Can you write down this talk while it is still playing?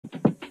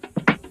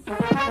Good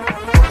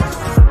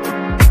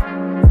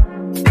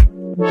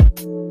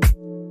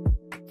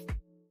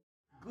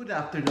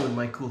afternoon,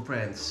 my cool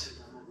friends.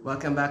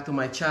 Welcome back to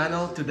my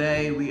channel.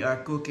 Today we are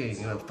cooking.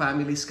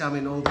 Family's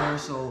coming over,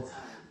 so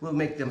we'll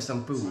make them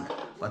some food.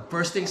 But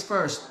first things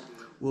first,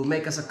 we'll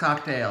make us a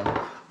cocktail.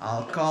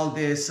 I'll call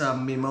this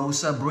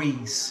Mimosa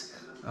Breeze.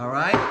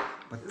 Alright?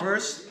 But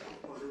first,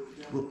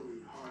 we'll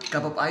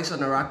cup of ice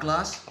on a rock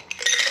glass.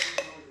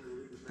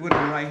 Put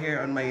them right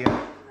here on my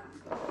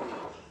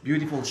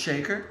beautiful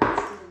shaker.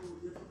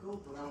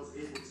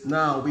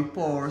 Now we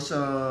pour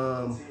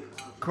some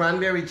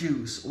cranberry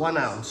juice, 1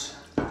 ounce.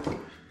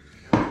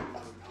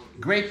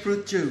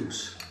 Grapefruit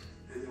juice,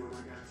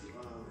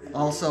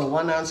 also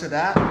 1 ounce of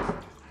that.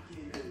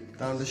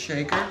 Down the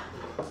shaker.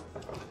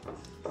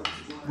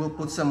 We'll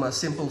put some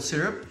simple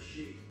syrup,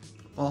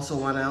 also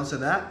 1 ounce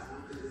of that.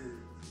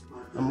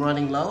 I'm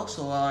running low,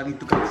 so I need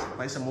to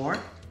buy some more.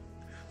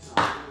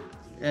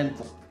 And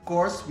of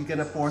course, we're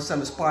gonna pour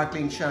some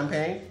sparkling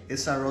champagne.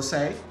 It's a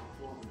rosé,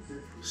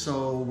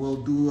 so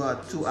we'll do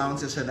 2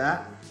 ounces of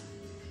that.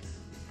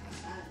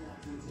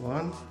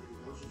 1,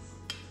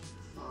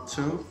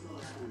 2.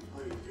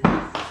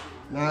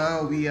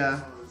 Now we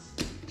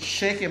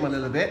shake him a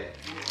little bit.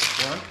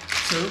 1,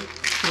 2,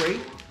 3.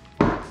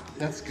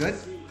 That's good.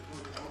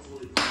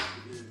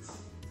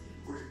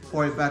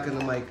 Pour it back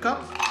into my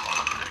cup.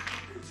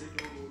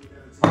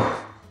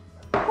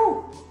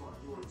 Whew.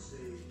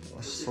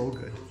 Oh, so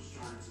good.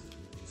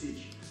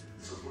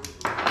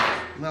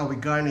 Now we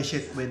garnish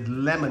it with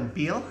lemon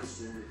peel.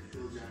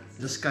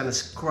 Just kind of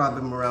scrub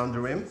them around the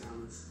rim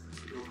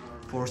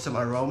for some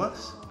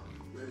aromas.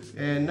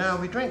 And now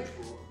we drink.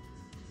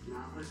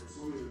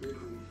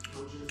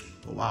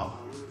 Oh, wow.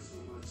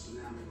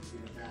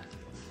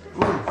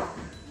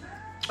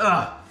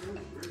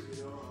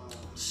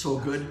 So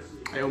good.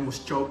 I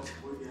almost choked.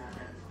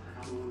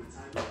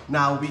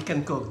 Now we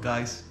can cook,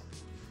 guys.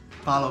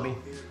 Follow me.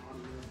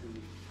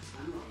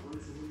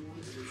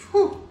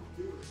 Whew.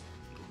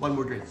 One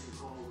more drink.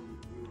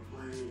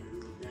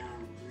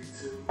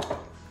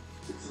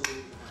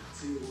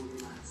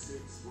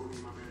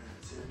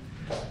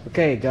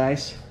 Okay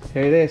guys,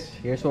 here it is.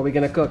 Here's what we're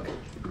gonna cook.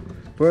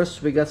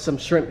 First, we got some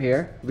shrimp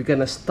here. We're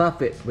gonna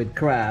stuff it with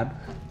crab.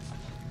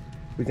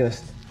 We're gonna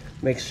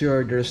make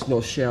sure there's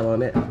no shell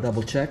on it.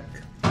 Double check.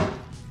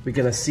 We're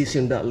gonna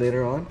season that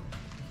later on.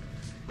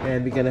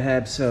 And we're gonna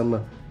have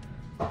some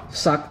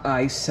sock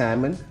ice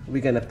salmon.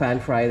 We're gonna pan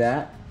fry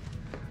that.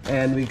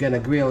 And we're gonna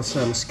grill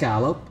some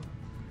scallop.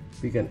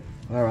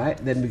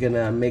 Alright, then we're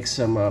gonna make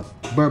some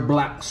beurre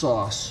blanc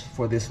sauce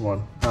for this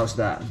one. How's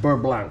that?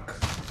 Beurre blanc.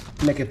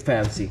 Make it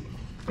fancy.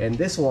 And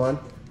this one,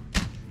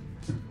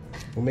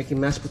 we're making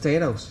mashed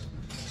potatoes.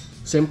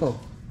 Simple,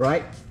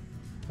 right?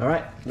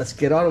 Alright, let's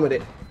get on with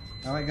it.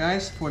 Alright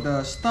guys, for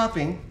the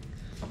stuffing,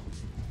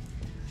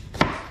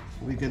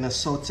 we're gonna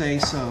saute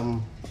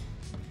some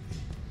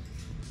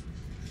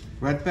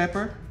red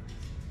pepper,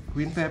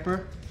 green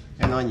pepper,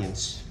 and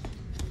onions.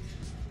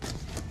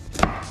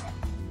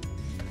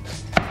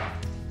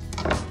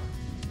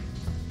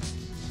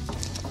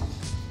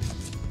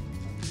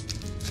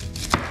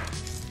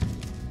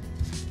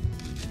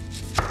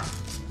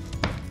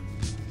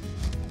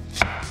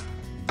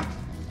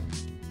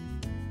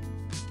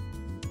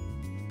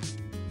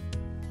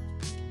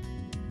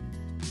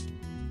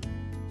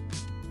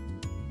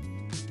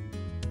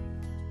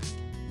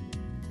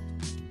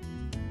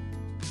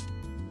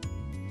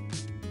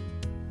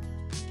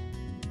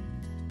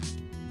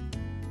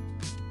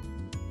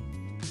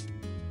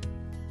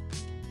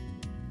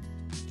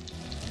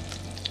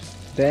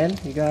 Then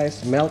you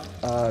guys melt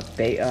a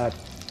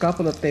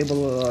couple of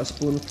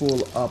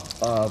tablespoonful of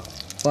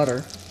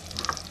butter.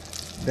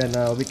 Then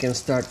we can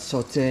start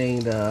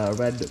sauteing the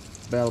red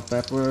bell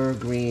pepper,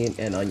 green,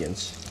 and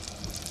onions.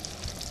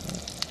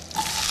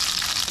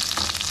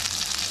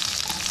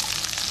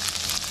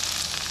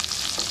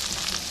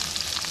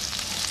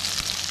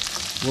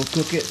 We'll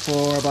cook it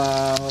for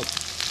about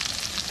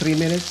 3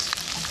 minutes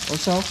or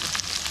so.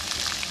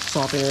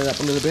 Soften it up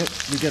a little bit.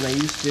 We're gonna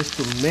use this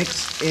to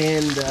mix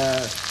in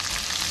the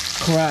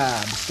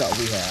crabs that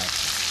we have.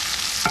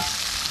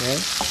 Okay,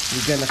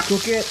 we're gonna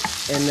cook it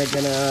and we're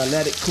gonna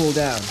let it cool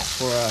down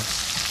for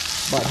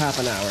about half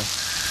an hour.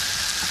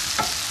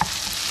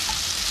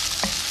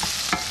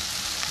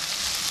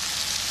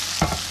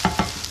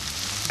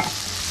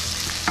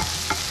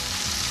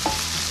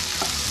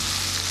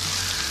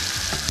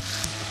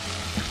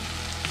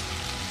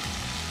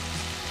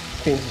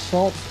 Pinch of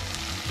salt.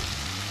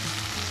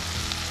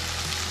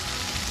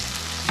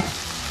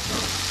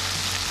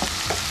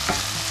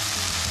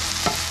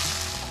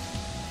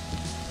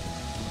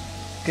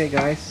 Okay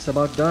guys, it's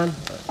about done.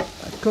 I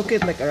cook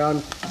it like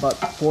around about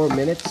 4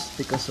 minutes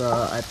because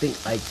I think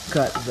I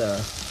cut the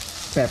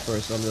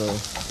peppers a little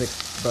thick,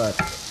 but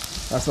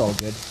that's all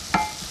good.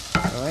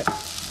 Alright,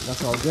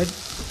 that's all good.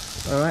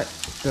 Alright,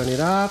 turn it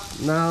off.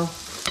 Now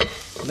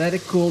let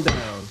it cool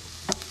down.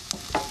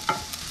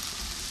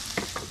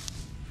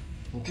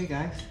 Okay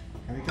guys,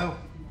 here we go.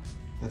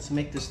 Let's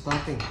make the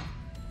stuffing.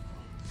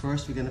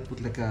 First we're gonna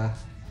put like a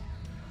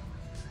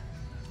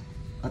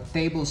a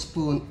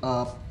tablespoon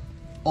of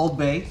Old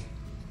Bay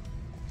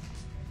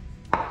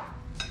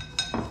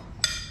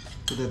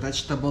to the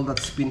vegetable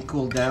that's been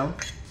cooled down.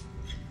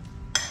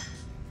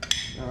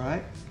 All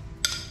right.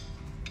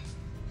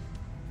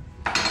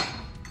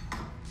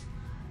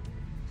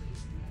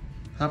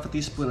 Half a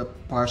teaspoon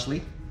of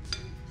parsley.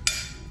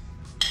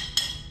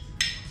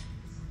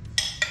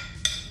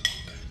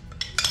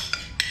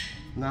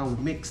 Now we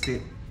mixed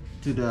it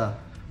to the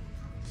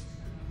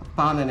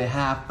 1.5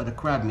 pounds of the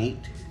crab meat.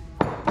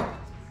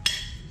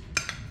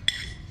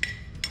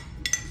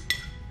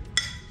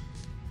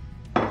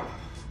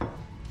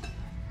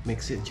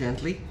 Mix it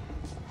gently.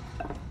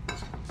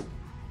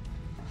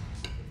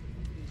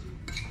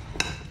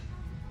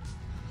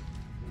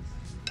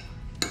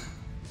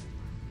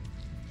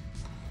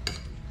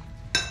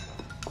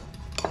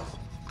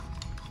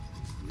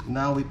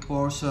 Now we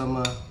pour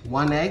some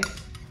 1 egg.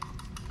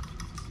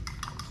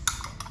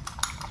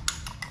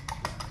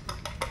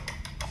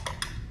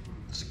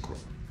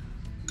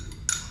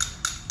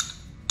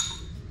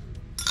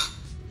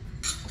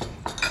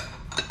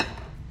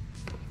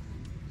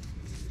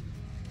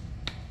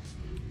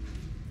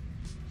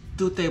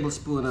 Two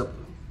tablespoons of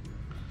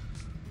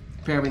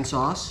paring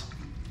sauce.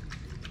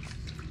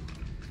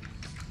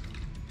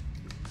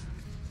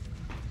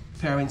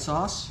 Paring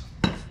sauce.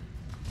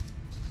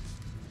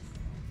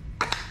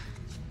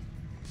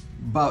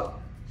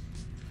 About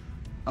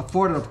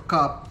 1/4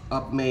 cup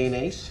of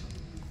mayonnaise.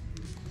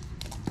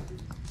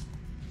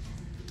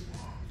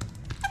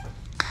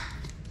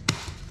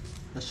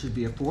 That should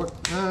be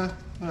 1/4.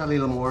 A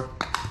little more.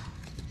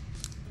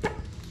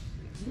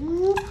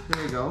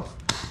 There you go.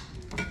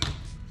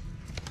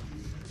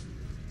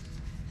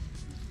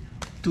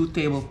 2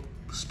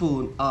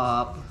 tablespoons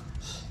of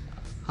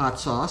hot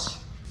sauce.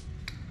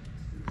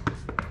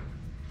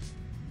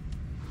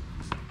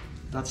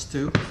 That's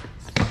 2.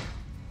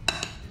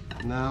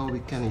 Now we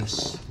can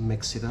just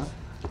mix it up.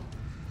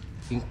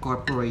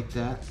 Incorporate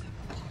that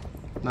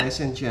nice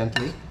and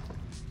gently.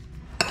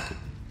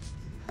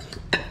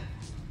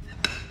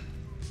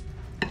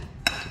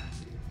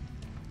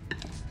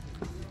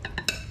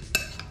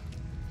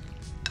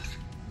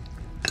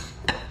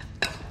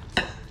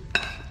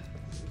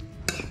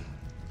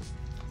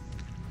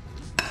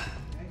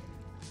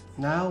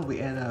 Now we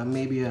add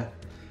maybe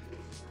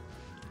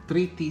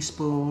 3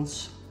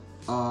 tablespoons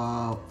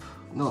of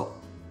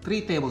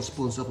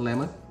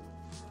lemon.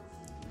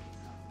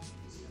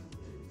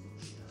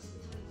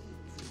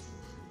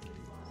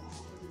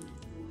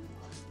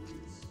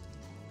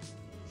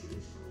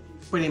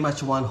 Pretty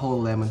much 1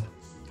 whole lemon.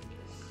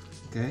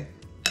 Okay.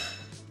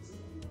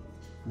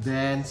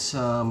 Then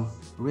some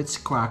Ritz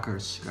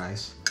crackers,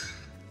 guys.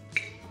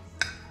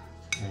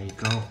 There you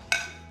go.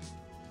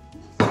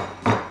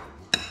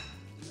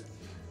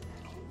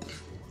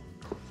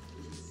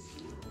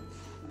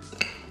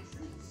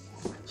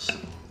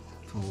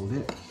 Fold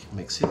it,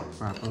 mix it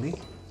properly.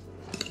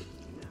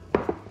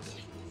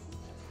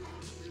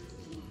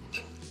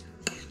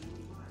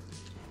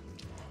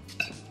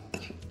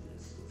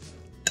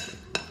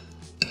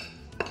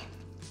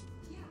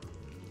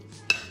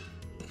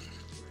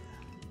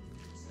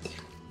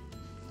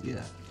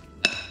 Yeah.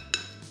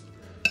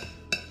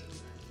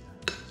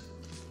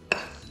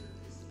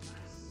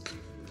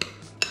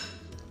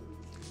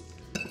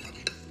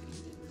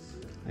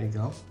 There you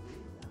go.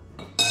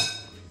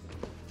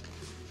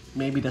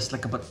 Maybe that's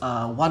like about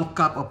 1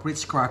 cup of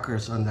Ritz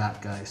crackers on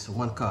that, guys. So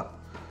 1 cup.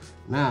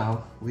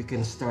 Now we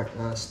can start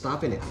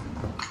stuffing it.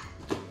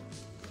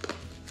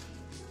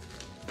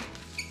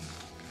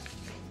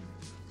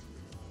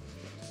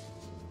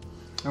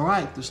 All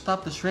right, to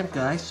stuff the shrimp,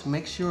 guys,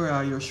 make sure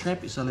your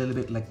shrimp is a little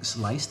bit like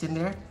sliced in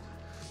there.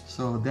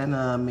 So then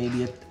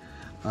maybe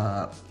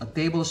a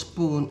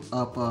tablespoon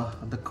of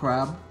the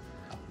crab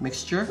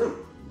mixture.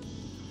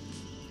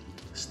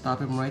 Stuff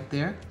them right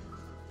there.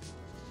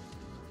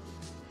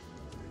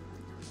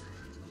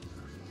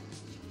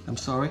 I'm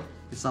sorry,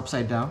 it's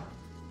upside down.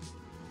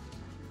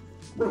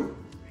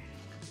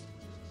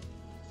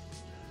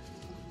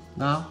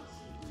 Now,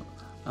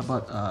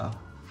 about a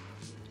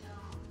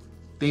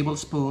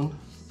tablespoon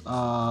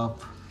of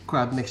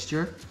crab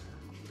mixture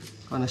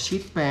on a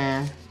sheet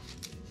pan,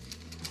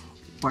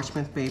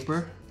 parchment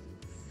paper.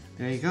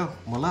 There you go,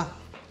 voila.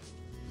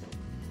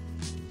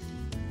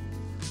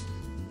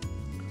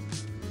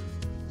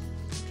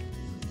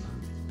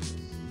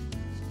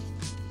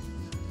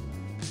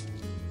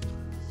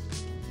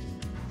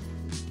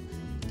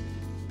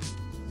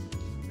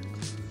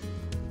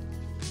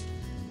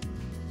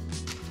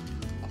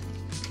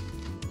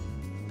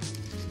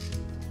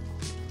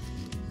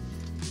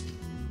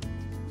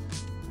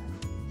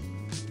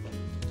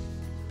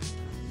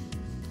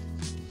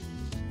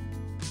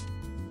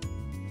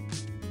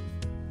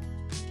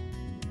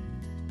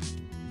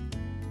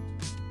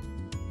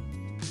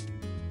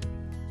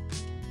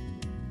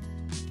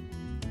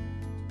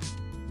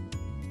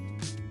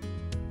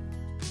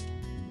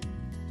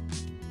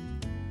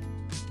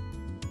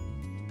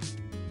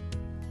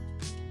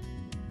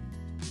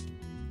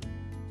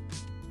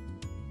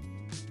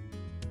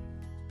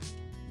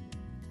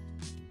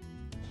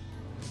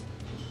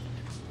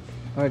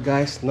 Alright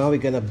guys, now we're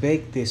gonna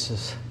bake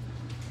this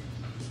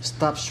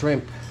stuffed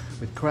shrimp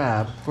with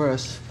crab.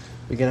 First,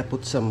 we're gonna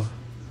put some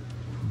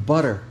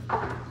butter.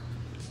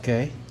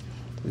 Okay,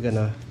 we're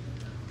gonna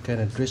kind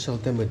of drizzle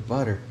them with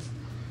butter,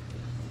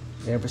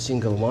 every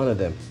single one of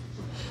them.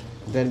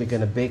 Then we're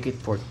gonna bake it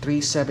for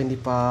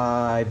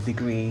 375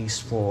 degrees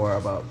for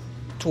about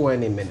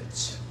 20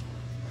 minutes.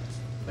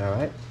 All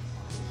right.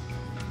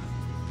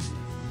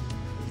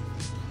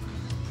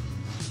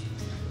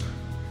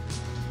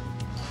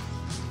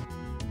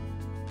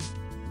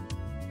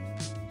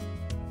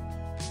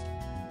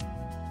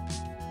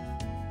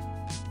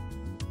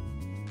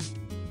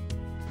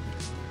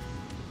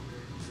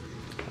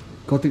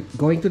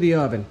 Going to the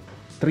oven,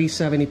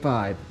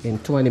 375 in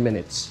 20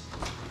 minutes.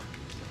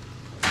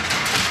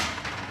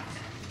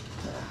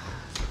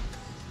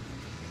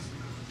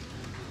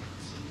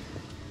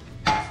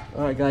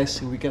 Alright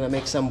guys, we're gonna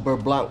make some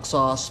beurre blanc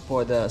sauce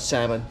for the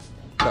salmon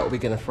that we're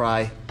gonna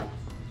fry.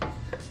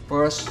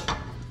 First,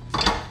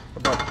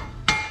 about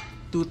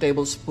 2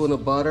 tablespoons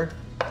of butter,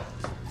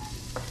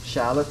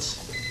 shallots,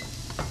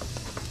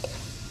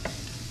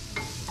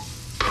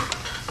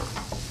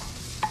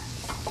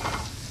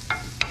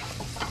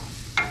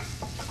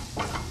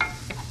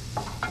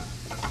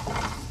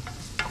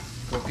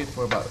 cook it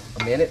for about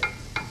a minute.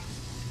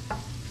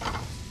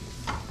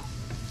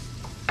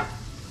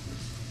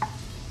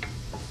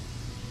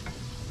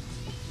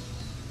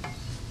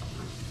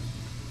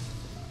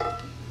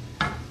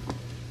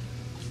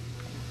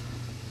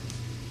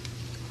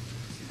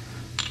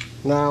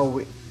 Now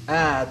we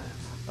add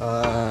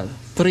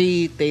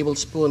 3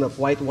 tablespoons of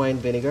white wine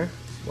vinegar.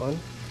 1,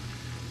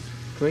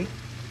 3.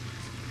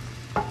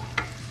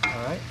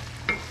 Alright.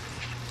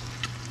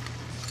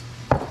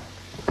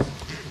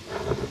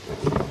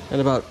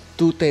 And about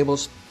 2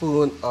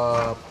 tablespoons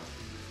of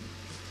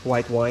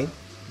white wine,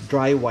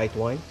 dry white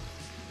wine.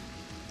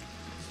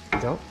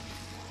 Go.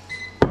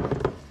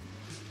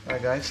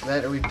 Alright guys,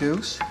 let it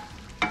reduce.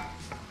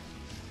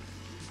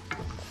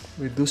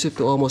 Reduce it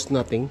to almost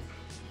nothing.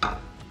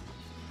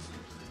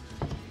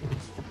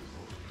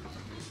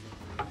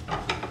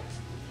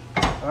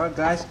 Alright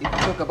guys, it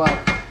took about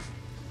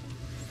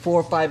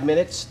 4 or 5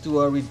 minutes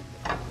to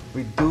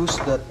reduce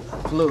the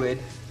fluid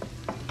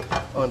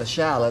on the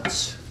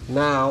shallots.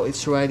 Now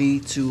it's ready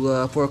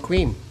to for a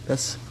cream.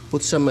 Let's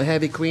put some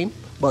heavy cream,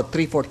 about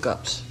 3/4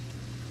 cups.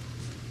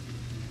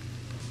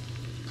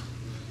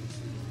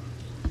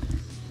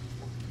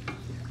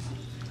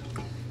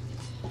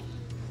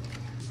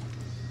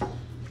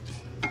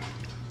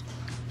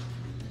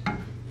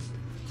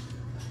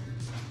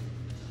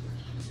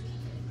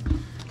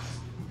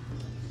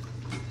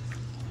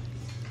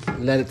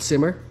 Let it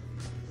simmer.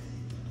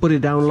 Put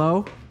it down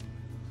low.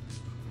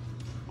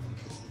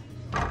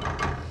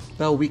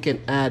 Now we can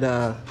add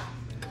a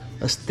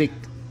stick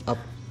of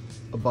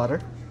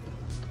butter.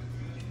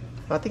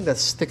 I think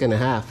that's a stick and a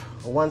half.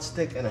 1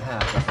 stick and a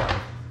half.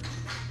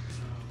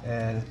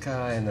 And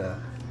kind of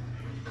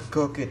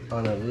cook it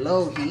on a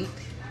low heat.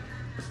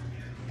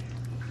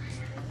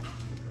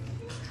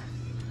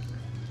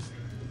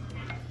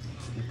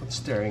 Keep on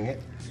stirring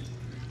it.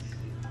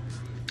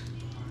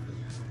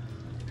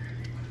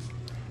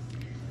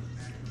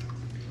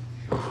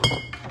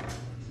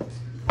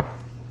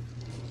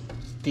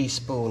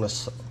 Teaspoon of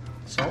salt.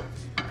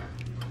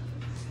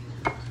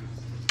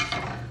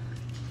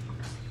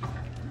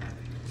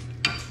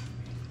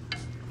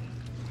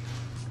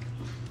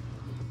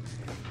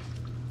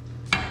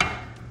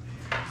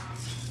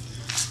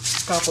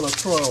 Couple of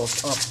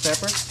twirls of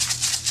pepper.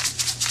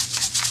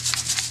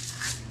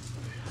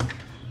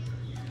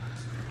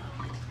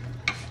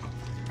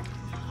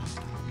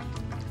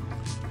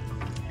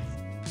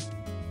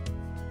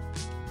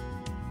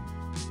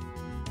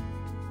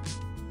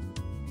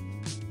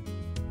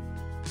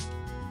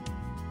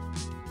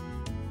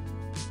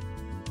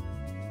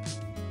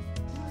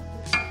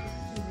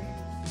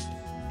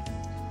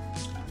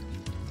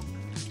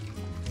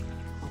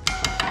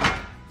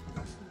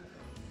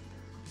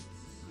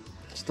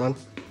 Done.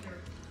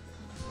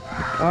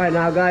 Alright,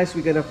 now guys,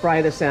 we're gonna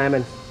fry the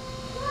salmon.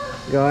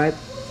 Go ahead.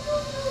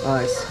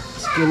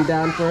 Skin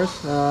down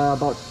first.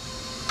 About,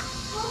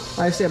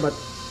 I say about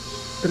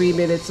 3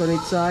 minutes on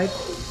each side.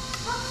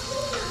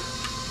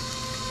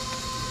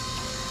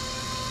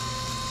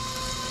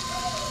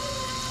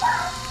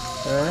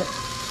 Alright.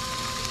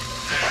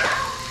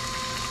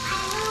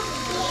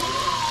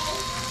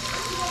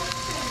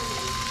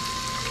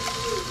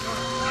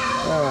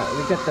 Alright,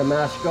 we got the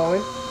mash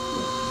going.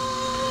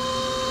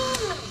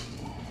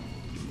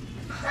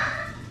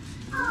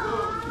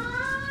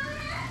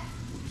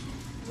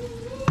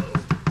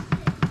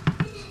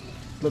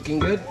 Looking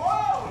good.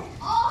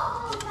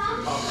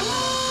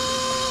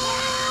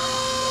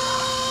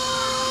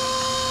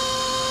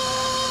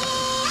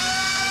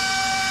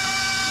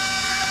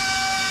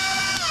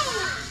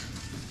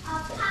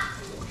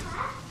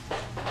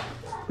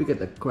 We get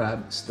the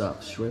crab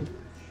stuffed shrimp.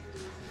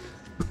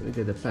 We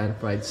get the pan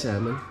fried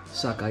salmon,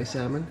 sockeye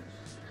salmon,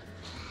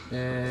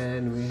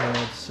 and we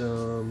had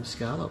some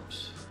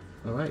scallops.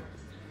 All right,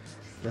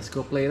 let's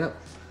go plate it up.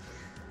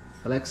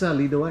 Alexa,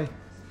 lead the way.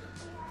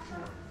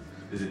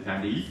 Is it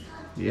time to eat?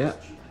 Yeah.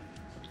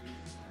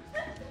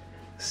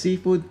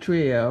 Seafood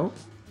trio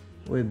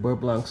with beurre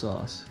blanc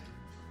sauce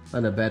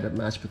and a bed of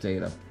mashed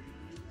potato.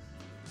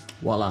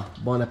 Voila.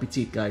 Bon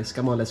appetit, guys.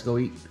 Come on, let's go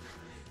eat.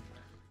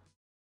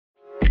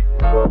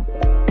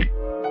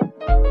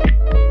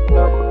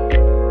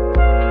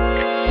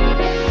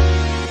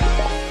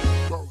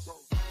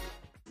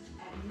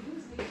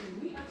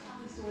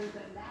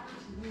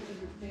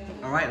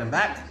 Alright, I'm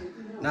back.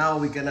 Now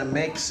we're gonna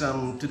make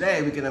some,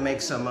 today we are gonna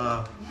make some,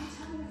 I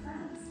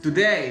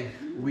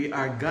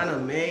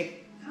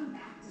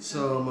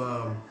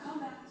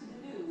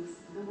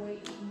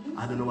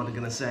don't know what I'm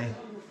gonna say.